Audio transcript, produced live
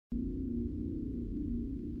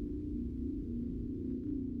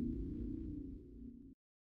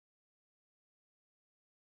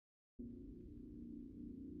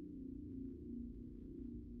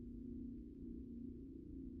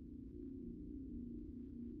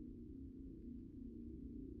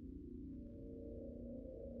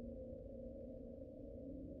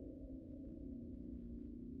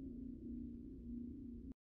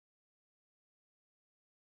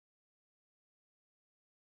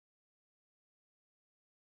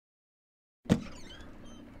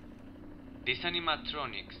These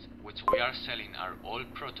animatronics, which we are selling, are all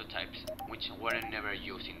prototypes which were never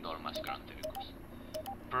used in DOLMA'S ground vehicles,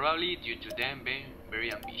 probably due to them being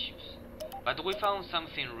very ambitious. But we found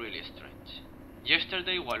something really strange.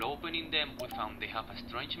 Yesterday, while opening them, we found they have a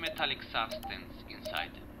strange metallic substance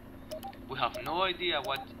inside them. We have no idea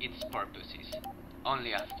what its purpose is,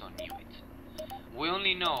 only Afton knew it. We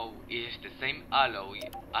only know it is the same alloy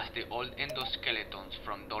as the old endoskeletons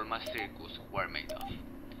from DOLMA'S circus were made of.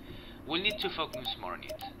 We'll need to focus more on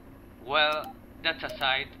it. Well, that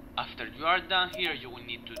aside, after you are done here you will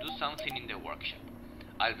need to do something in the workshop.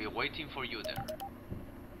 I'll be waiting for you there.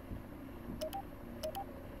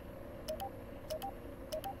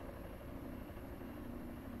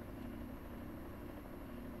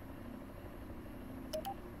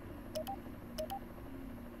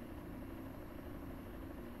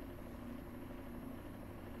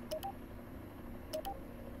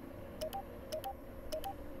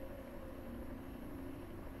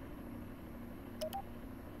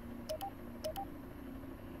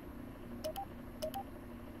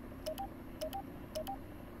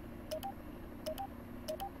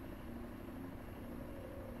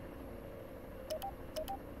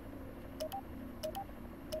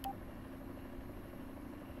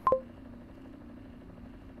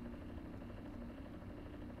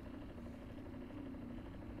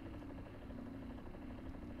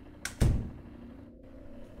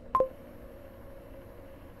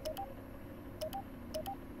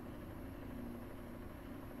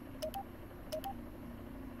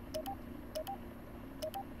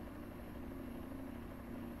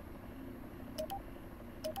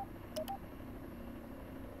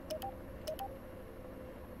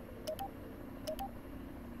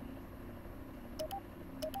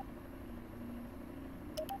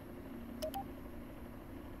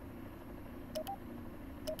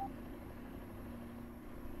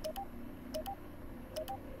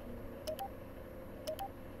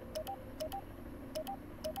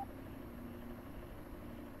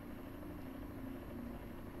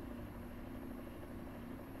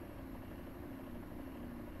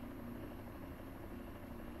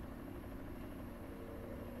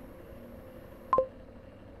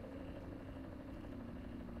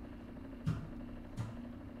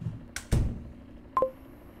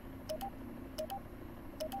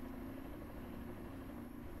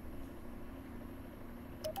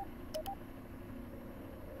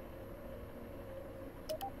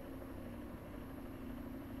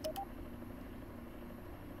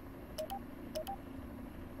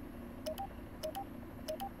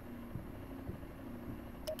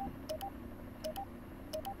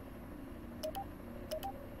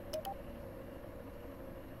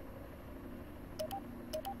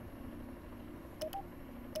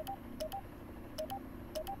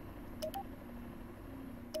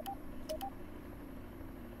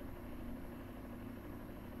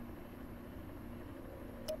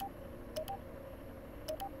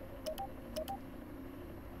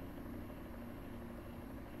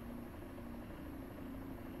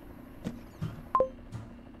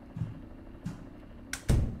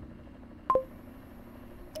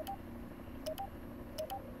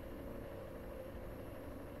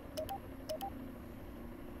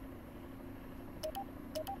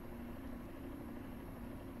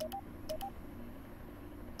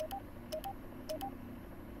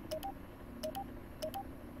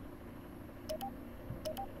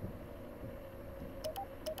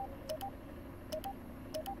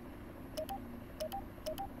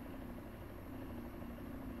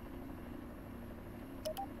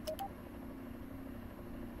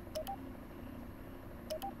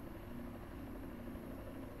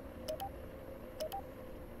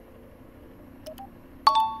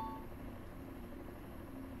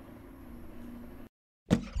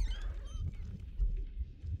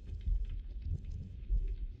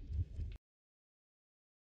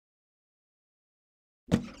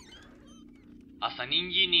 As an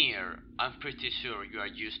engineer, I'm pretty sure you are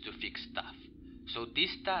used to fix stuff, so this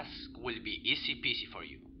task will be easy peasy for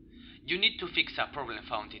you. You need to fix a problem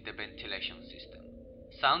found in the ventilation system.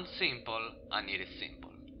 Sounds simple, and it is simple.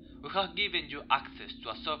 We have given you access to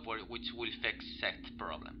a software which will fix said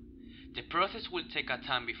problem. The process will take a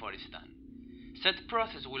time before it's done. Said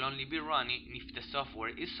process will only be running if the software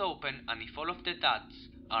is open and if all of the ducts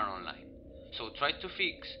are online. So try to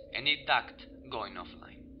fix any duct going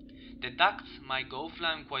offline. The ducts might go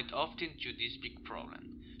offline quite often due to this big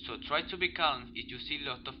problem, so try to be calm if you see a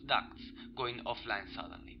lot of ducts going offline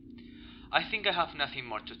suddenly. I think I have nothing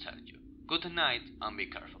more to tell you. Good night and be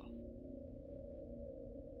careful.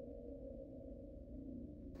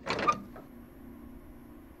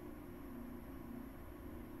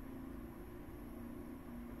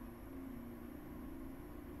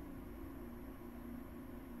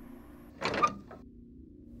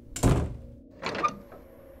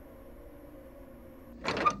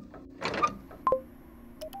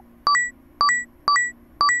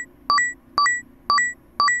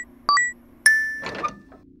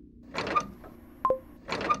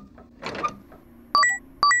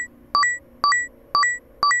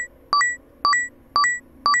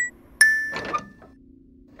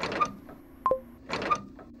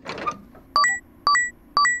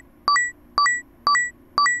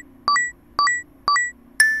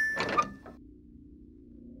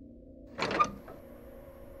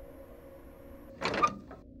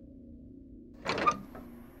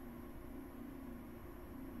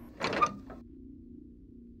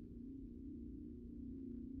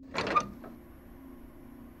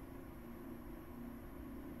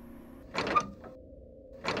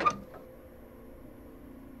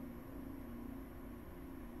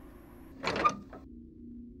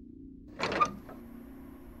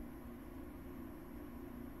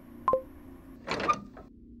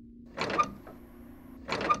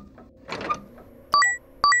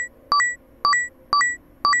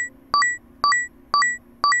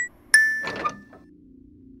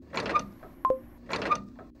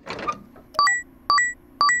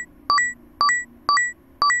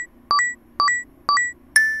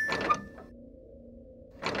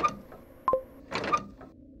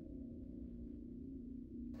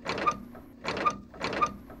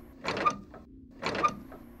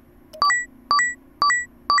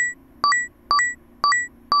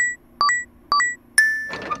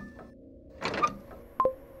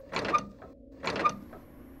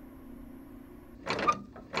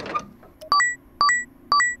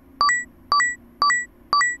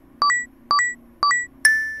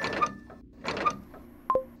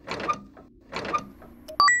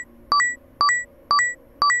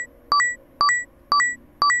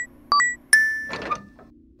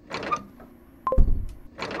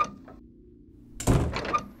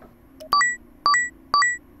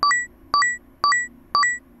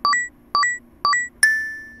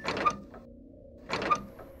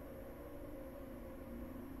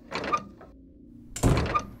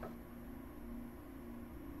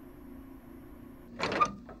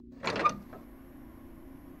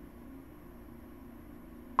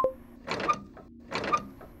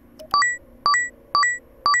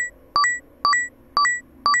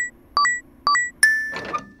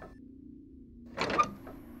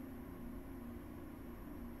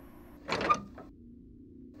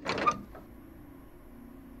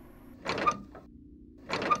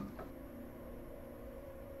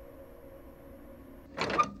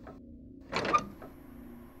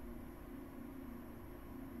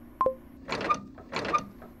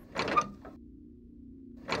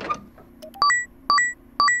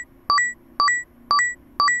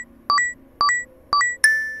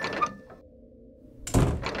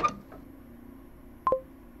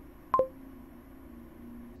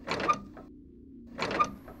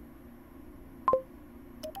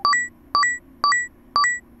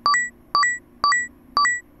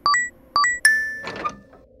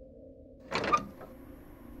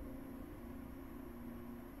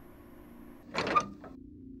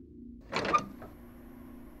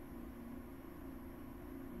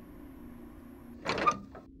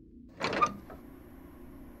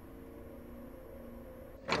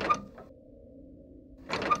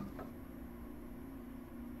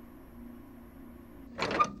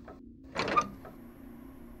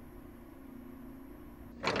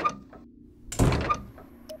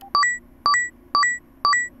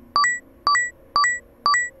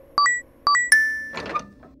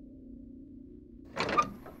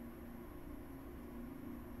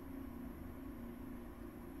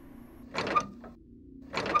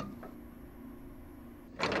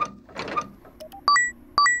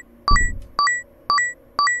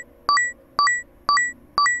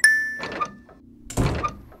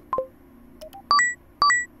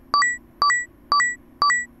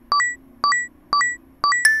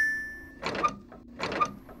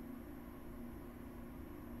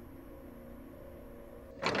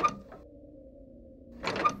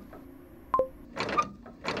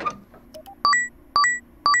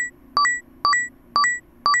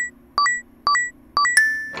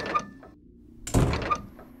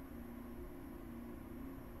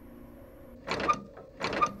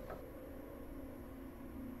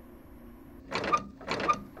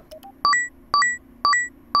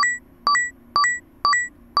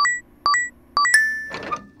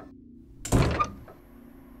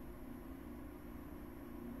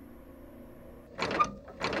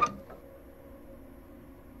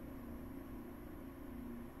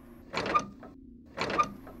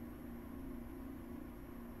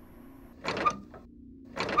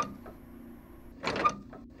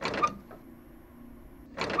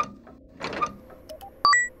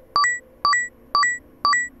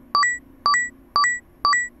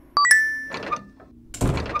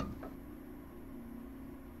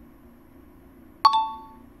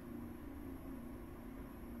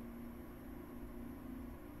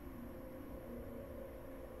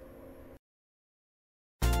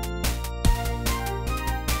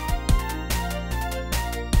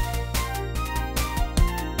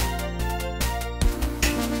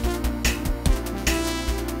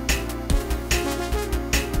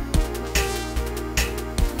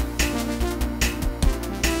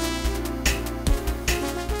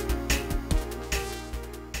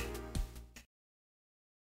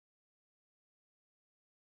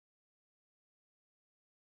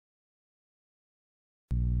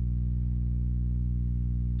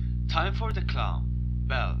 Time for the clown.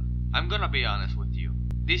 Well, I'm gonna be honest with you.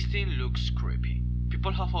 This thing looks creepy.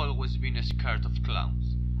 People have always been scared of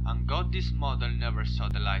clowns, and God, this model never saw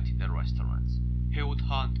the light in the restaurants. He would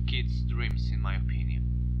haunt kids' dreams in my opinion.